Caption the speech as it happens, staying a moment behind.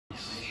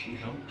you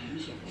know,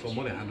 so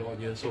more than 100 odd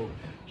years. So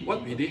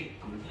what we did,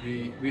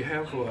 we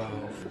have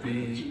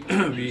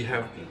we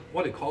have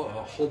what they call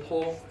a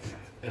Hopo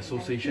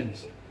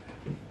associations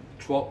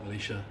throughout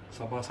Malaysia,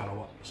 Sabah,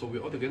 Sarawak. So we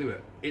all together we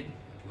have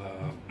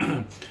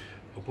 8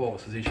 Hopo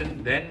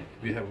association. Then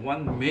we have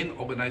one main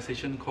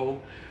organization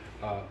called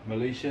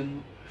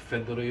Malaysian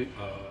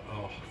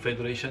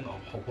Federation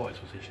of Hopo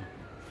Association.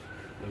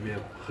 We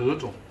have 合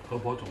总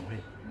Hopo 总会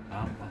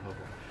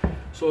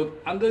So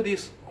under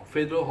this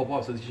Federal Hopo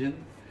Association,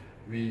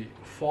 we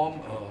form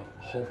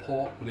a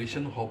Hopo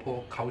Malaysian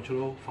Hopo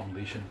Cultural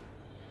Foundation,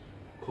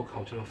 called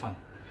Cultural Fund,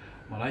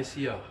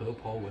 Malaysia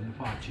Hopo 文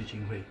化基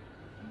金会.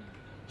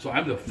 So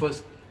I'm the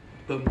first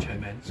term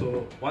chairman.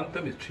 So one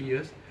term is 3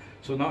 years.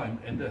 So now I'm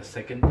in the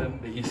second term.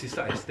 They insisted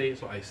I stay,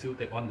 so I still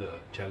take on the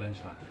challenge.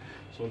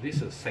 So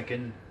this is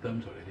second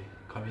term already,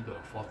 coming to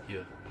the 4th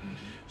year.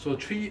 So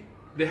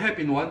they have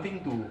been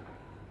wanting to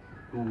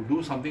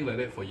do something like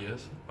that for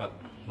years, but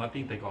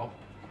nothing take off.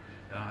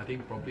 I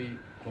think probably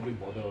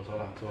border also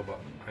lah.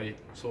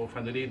 So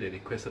finally they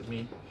requested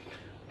me,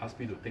 asked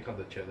me to take up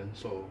the challenge.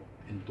 So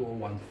in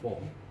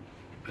 2014,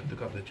 I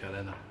took up the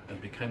challenge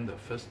and became the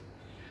first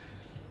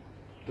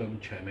term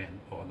chairman,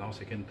 or now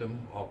second term,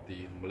 of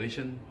the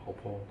Malaysian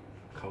Hopo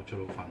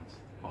Cultural Funds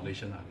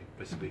Foundation,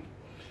 basically.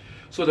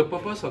 So the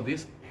purpose of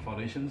this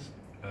foundation's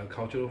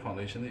cultural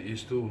foundation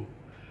is to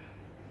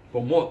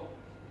promote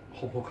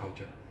Hopo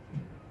culture.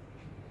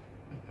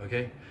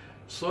 Okay,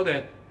 so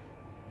that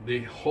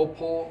the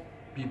Hopo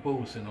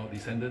people,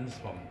 descendants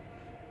from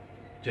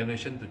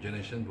generation to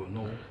generation will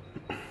know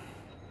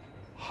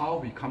how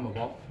we come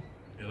about,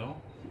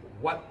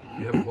 what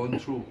we have gone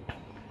through.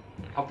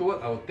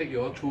 Afterward, I will take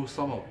you all through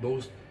some of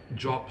those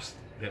jobs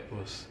that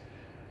was,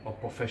 or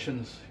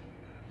professions,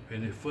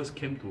 when they first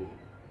came to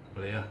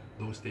Malaya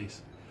those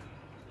days.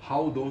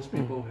 How those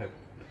people have,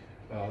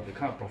 the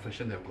kind of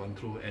profession they have gone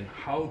through, and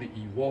how they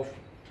evolved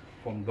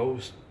from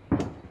those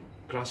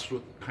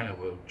grassroots kind of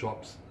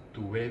jobs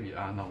to where we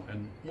are now.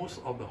 And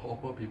most of the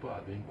Hopo people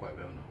are doing quite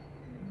well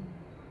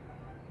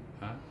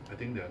now. I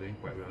think they are doing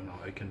quite well now.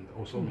 I can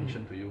also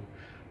mention to you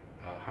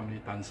how many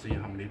Tan Sri,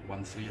 how many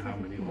Wan Sri, how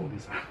many all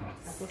these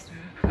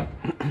are.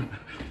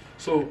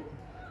 So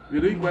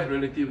we're doing quite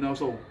relative now.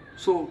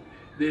 So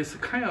there's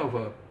kind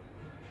of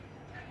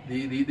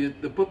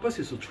the purpose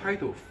is to try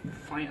to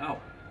find out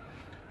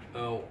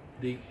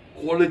the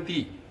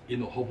quality in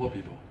the Hopo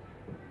people.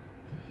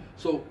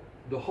 So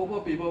the Hopo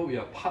people, we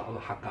are part of the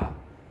Hakka,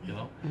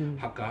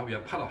 Hakka, we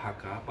are part of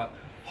Hakka, but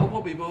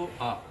Hopo people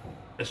are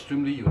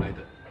extremely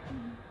united.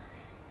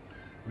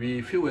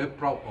 We feel very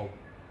proud of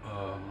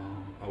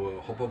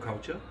our Hopo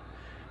culture.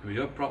 We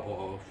are proud of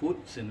our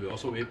foods, and we're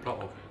also very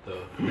proud of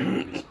the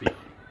language we speak.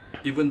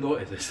 Even though,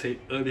 as I said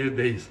earlier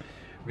days,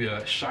 we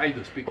are shy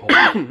to speak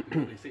Hopo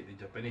because they say in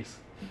Japanese.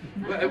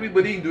 But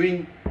everybody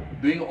doing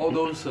all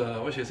those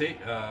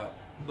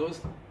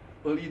those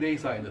early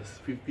days in the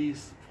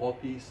 50s,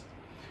 40s.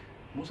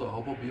 Most of the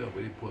Hopo people are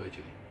very poor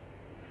actually.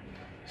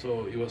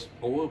 So it was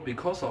over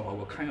because of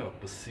our kind of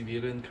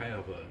perseverance, kind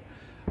of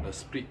a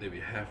spirit that we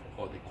have,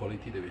 or the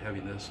quality that we have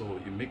in us. So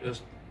it makes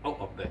us out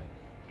of that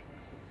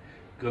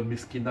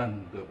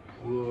kemiskinan, the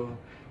poor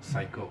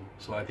cycle.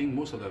 So I think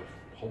most of the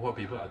Hopo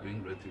people are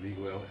doing relatively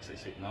well, as I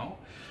said now.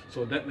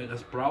 So that makes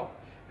us proud,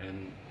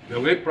 and we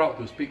are very proud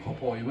to speak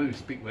Hopo, even we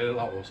speak very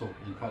loud also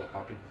in front of the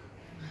public.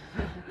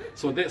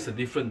 So that's the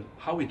difference,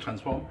 how we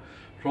transform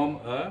from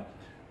a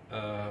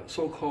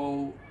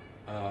so-called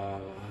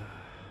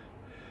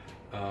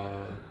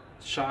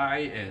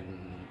shy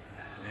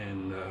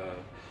and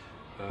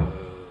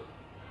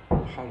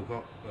how to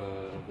call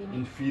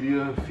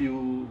inferior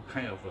feel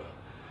kind of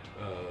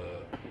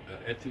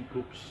ethnic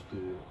groups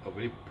to a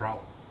very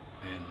proud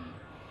and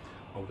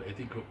of the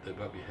ethnic group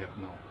that we have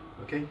now.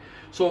 Okay,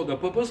 so the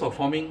purpose of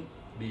forming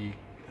the,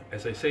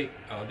 as I say,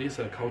 this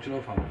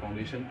cultural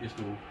foundation is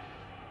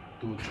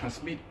to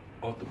transmit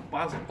or to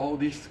pass all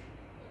these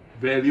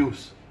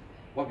values,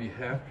 what we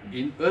have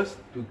in us,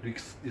 to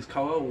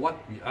discover what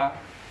we are,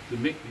 to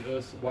make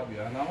us what we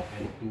are now,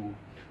 and to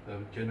the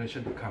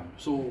generation to come.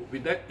 So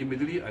with that,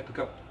 immediately I took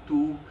up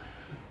 2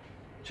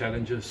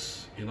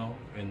 challenges,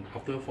 and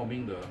after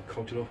forming the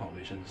cultural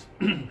foundations.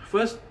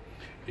 First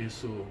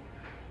is to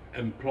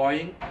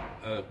employing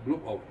a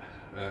group of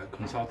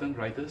consultant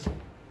writers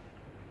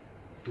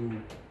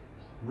to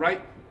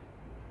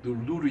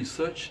do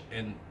research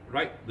and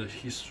write the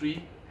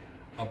history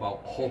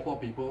about Hopo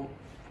people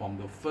from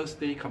the first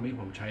day coming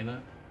from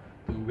China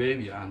to where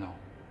we are now.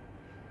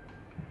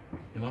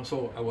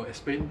 So I will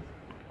explain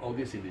all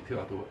this in detail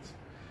afterwards,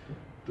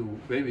 to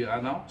where we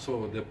are now,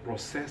 so the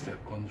process that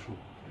I've gone through.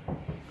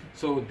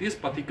 So this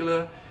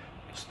particular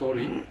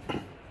story,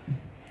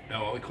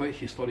 we call it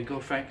historical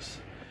facts,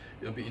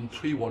 it will be in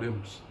 3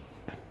 volumes.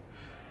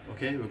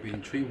 Okay, it will be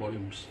in 3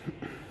 volumes.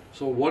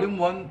 So volume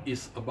 1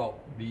 is about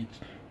the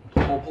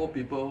Hopo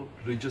people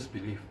religious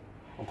belief.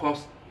 Of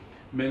course,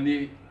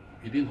 mainly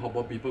within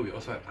Hopo people, we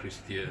also have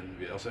Christian,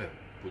 we also have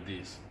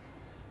Buddhist,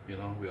 we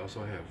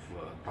also have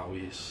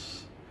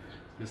Taoists,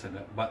 this and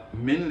that. But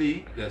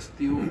mainly, there's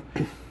still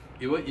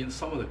even in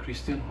some of the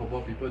Christian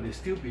Hopo people, they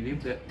still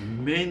believe that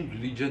main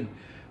religion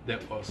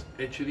that was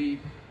actually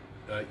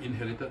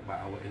inherited by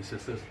our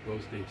ancestors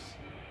those days.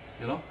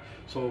 You know,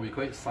 so we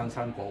call it San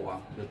San Guo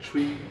Wang, the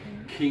three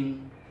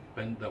king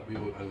that we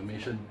will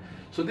mention.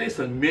 So that's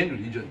the main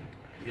religion,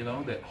 you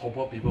know, that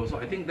Hopo people. So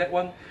I think that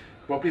one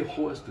probably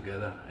holds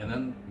together, and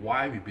then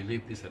why we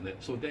believe this and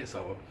that. So that's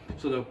our,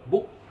 so the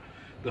book,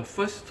 the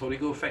first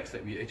historical facts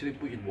that we actually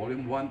put in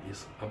volume 1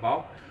 is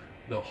about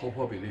the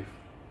Hopo belief.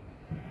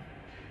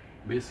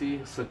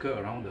 Basically circle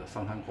around the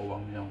San Han Guo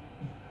Wang, you know.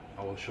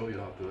 I will show you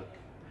how to do it.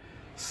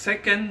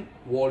 Second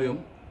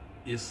volume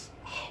is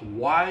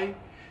why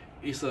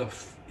is a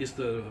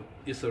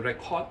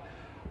record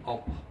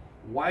of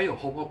why the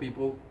Hopo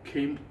people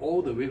came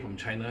all the way from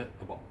China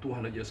about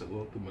 200 years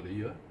ago to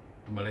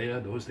Malaya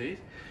those days,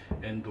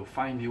 and to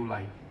find new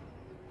life.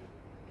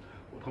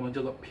 他们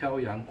叫做漂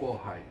洋过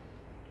海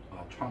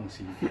创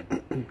新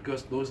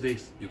because those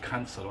days you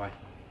can't survive.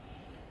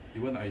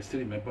 Even I still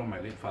remember my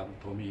late father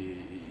told me,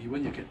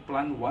 even you can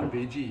plant one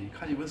veggie, you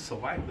can't even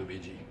survive the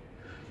veggie.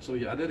 So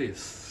either they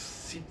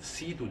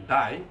see to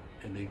die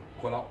and they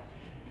go out.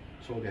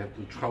 So they have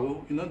to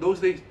travel. You know, those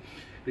days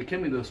they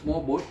came in a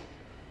small boat.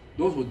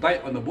 Those who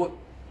died on the boat,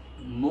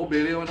 no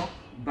burial, no,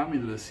 dumped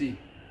into the sea.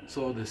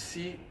 So the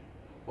sea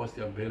was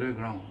their burial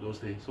ground those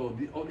days. So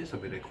all these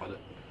have been recorded.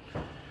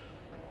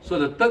 So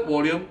the third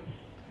volume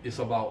is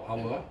about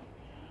our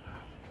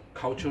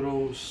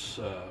cultural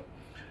stuff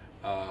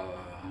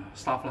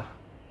lah,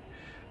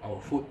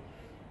 our food.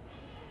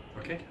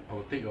 Okay, I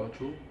will take you all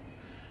through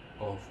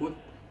our food.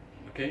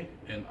 Okay,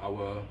 and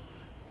our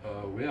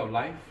way of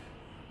life.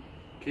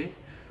 Okay,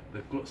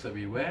 the clothes that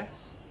we wear.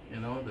 You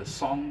know, the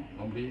song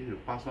normally you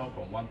pass on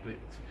from one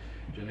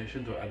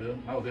generation to another.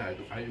 Nowadays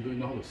I don't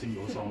know how to sing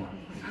those songs.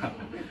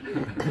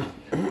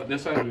 But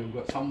that's why we've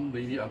got some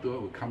lady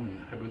afterward will come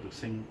and help you to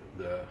sing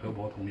the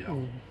Hopo Tong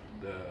Yao,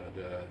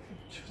 the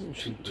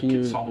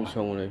kid song.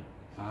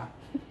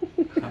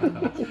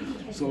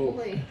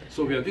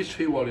 So we have this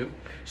 3 volumes.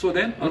 So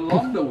then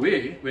along the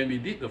way, when we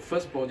did the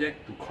first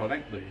project to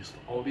collect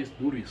all this,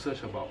 do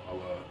research about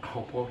our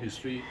Hopo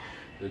history,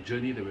 the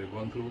journey that we've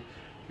gone through,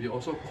 we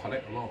also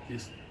collect a lot of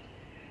these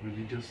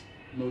religious,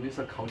 these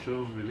are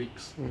cultural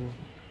relics.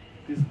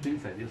 These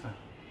things like this,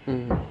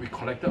 we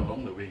collected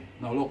along the way.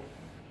 Now look,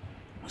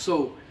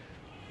 so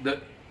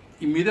the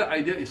immediate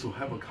idea is to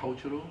have a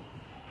cultural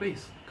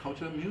place,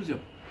 cultural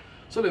museum,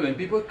 so that when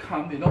people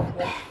come, you know,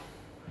 wow,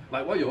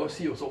 like what you all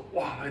see also,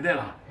 wow, like that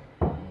lah.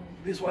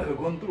 This is what I've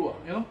gone through,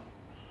 you know.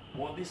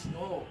 Wow, this,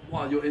 oh,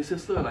 wow, your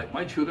ancestor, like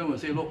my children will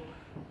say, look,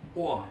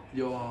 wow,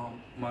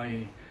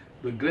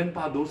 the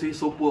grandpa those days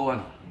so poor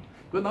one.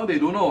 But now they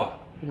don't know,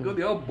 because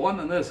they are born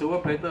under a silver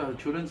platter,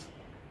 children's,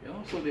 you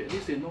know, so at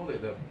least they know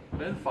that the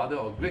grandfather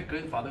or great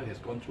grandfather has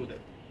gone through that,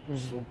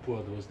 so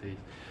poor those days.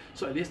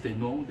 So at least they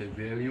know the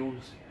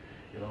values,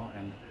 you know,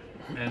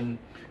 and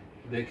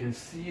they can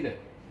see that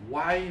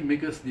why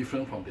make us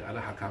different from the other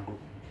Hakka group.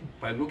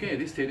 By looking at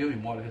this stadium, we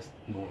more or less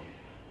know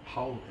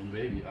how and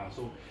where we are.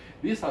 So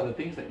these are the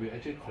things that we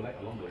actually collect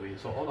along the way.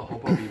 So all the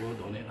Hopo people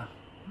donate,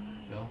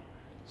 you know.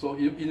 So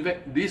in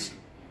fact, this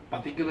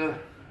particular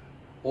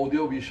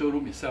audio visual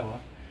room itself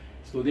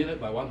is donated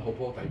by one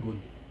Hopo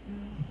Tycoon.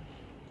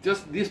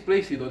 Just this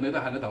place he donated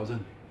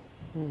 100,000.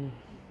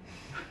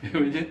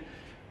 Imagine.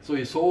 So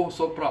he's so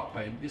proud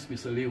by this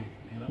Mr. Liu,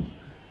 you know,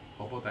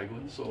 Hopo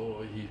Tycoon.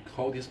 So he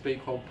called this place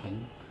called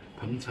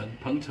Peng Chen.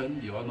 Peng Chen,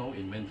 you all know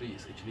in Mandarin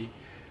is actually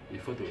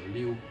refer to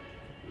Liu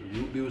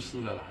Si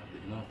la,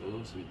 you know,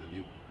 those with the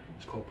Liu.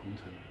 It's called Peng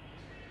Chen.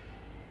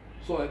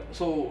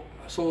 So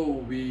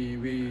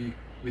we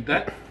with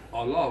that,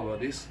 a lot of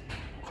these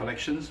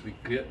collections, we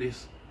create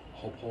this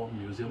Hopo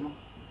museum,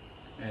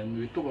 and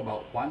we took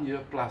about 1 year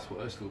plus for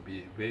us to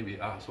be where we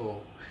are.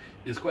 So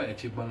it's quite an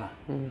achievement,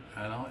 you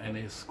know, and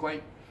it's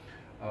quite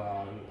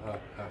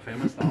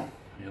famous now,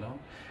 you know,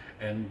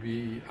 and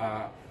we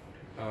are.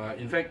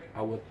 In fact,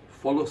 our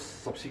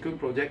subsequent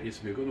project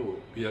is we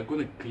are going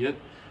to create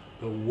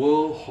the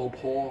World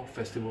Hopo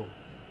Festival,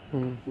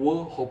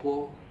 World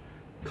Hopo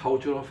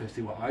Cultural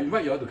Festival. I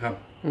invite you all to come.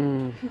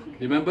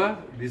 Remember,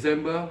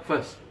 December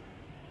 1st.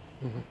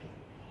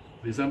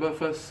 December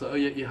 1st, 12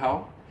月1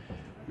号,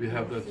 we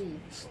have the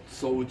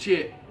首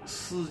届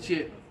世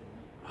界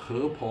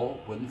河婆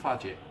文化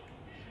节.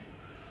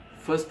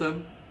 First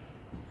term,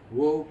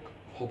 World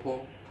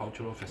Hopo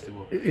Cultural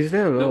Festival. Is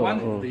there a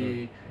lot?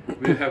 We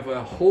have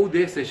a whole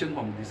day session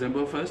from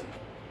December 1st.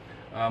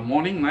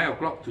 Morning 9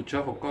 o'clock to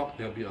 12 o'clock,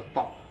 there will be a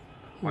talk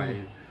by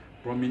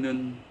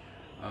prominent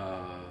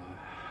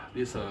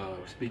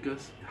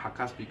speakers,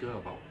 Hakka speaker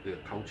about the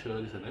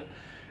culture, this and that.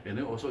 And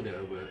then also there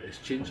will be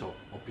exchange of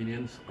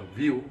opinions, of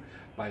view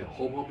by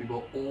Hopo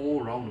people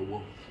all around the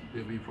world.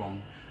 They'll be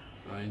from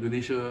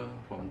Indonesia,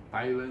 from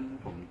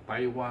Thailand, from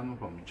Taiwan,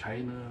 from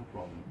China,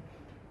 from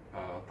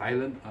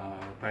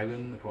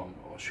Thailand, from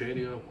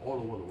Australia, all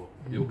over the world.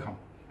 They will come.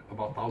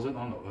 About 1,000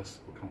 of us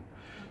will come.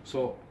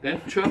 So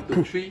then 12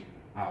 to 3,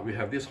 we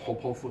have this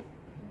Hopo food.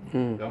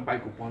 Don't buy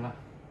coupon lah.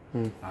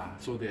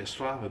 So the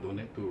extra will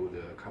donate to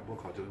the Hopo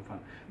Cultural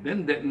Fund.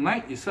 Then that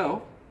night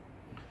itself,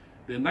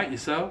 we're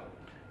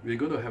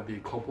going to have the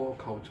Hopo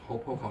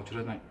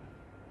Cultural Night.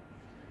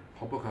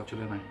 Hopo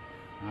Cultural Night.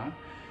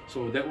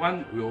 So that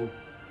one will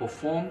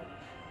perform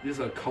these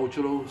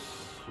cultural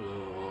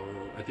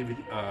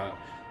activity,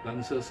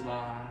 dances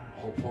lah,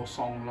 Hopo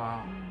song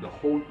lah, the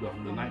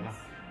night lah.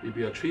 It'll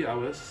be 3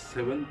 hours,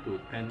 7 to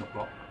 10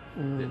 o'clock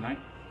that night.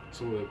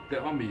 So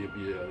that one will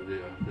be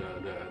the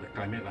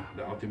climate lah,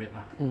 the ultimate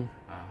lah.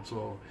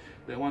 So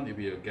that one will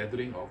be a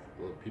gathering of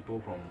people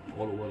from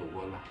all over the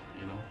world lah,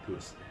 you know.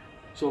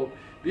 So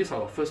these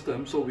are our first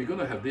term. So we're going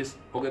to have this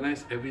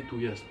organized every 2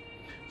 years.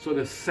 So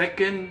the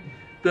second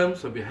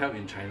terms will be held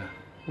in China.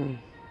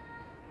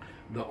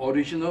 The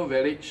original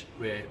village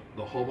where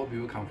the Hopo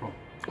people come from.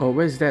 Oh,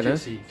 where is that?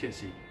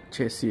 Chesi.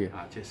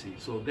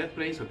 So that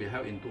place will be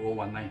held in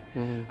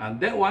 2019. And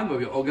that one will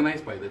be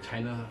organized by the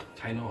China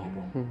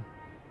Hopo.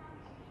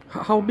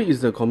 How big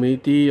is the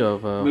community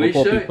of Malaysia,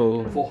 Hopo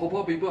people? For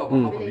Hopo people,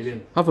 about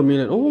 500,000.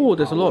 500,000. Oh,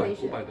 that's a lot.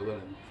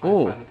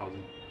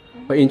 500,000.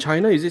 But in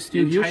China, is it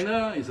still huge? In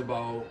China, it's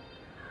about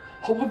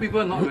Hopo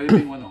people are not very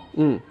big one.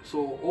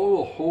 So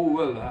all the whole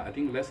world, I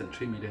think less than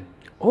 3 million.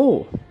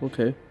 Oh,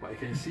 okay. But you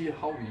can see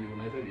how we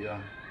united we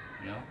are.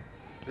 You know,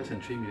 less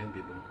than 3 million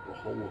people, the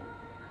whole world.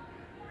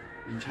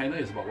 In China,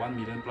 it's about 1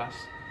 million plus.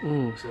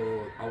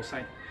 So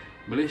outside,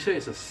 Malaysia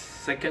is the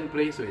second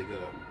place with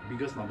the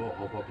biggest number of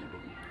Hopo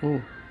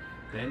people.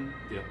 Then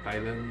you have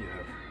Thailand, you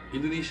have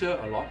Indonesia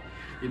a lot.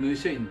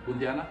 Indonesia in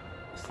Pontianak.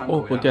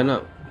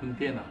 Pontianak.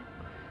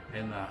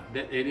 And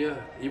that area,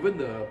 even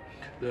the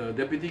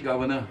deputy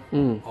governor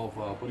of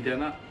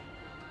Pontianak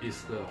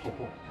is the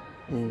Hopo.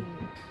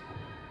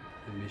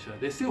 Indonesia.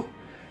 They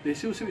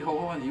still speak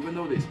Hopo, even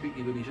though they speak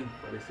Indonesian,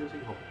 but they still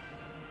speak Hopo.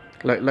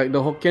 Like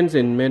the Hokkiens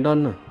in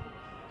Medan.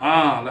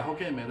 Like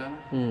Hokkien in Medan.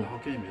 Like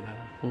Hokkien in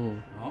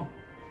Medan. No?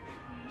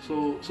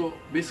 So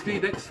basically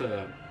that's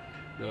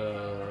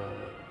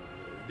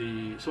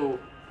so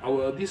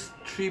these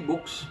 3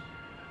 books,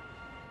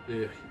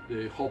 the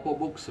Hopo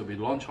books will be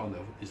launched on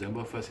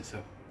December 1st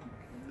itself,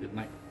 that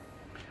night.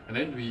 And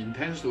then we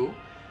intend to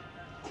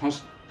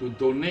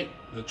donate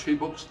the 3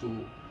 books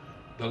to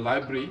the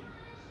library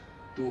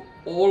to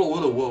all over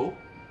the world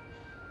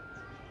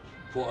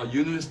for a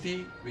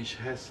university which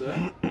has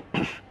a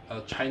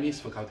Chinese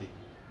faculty.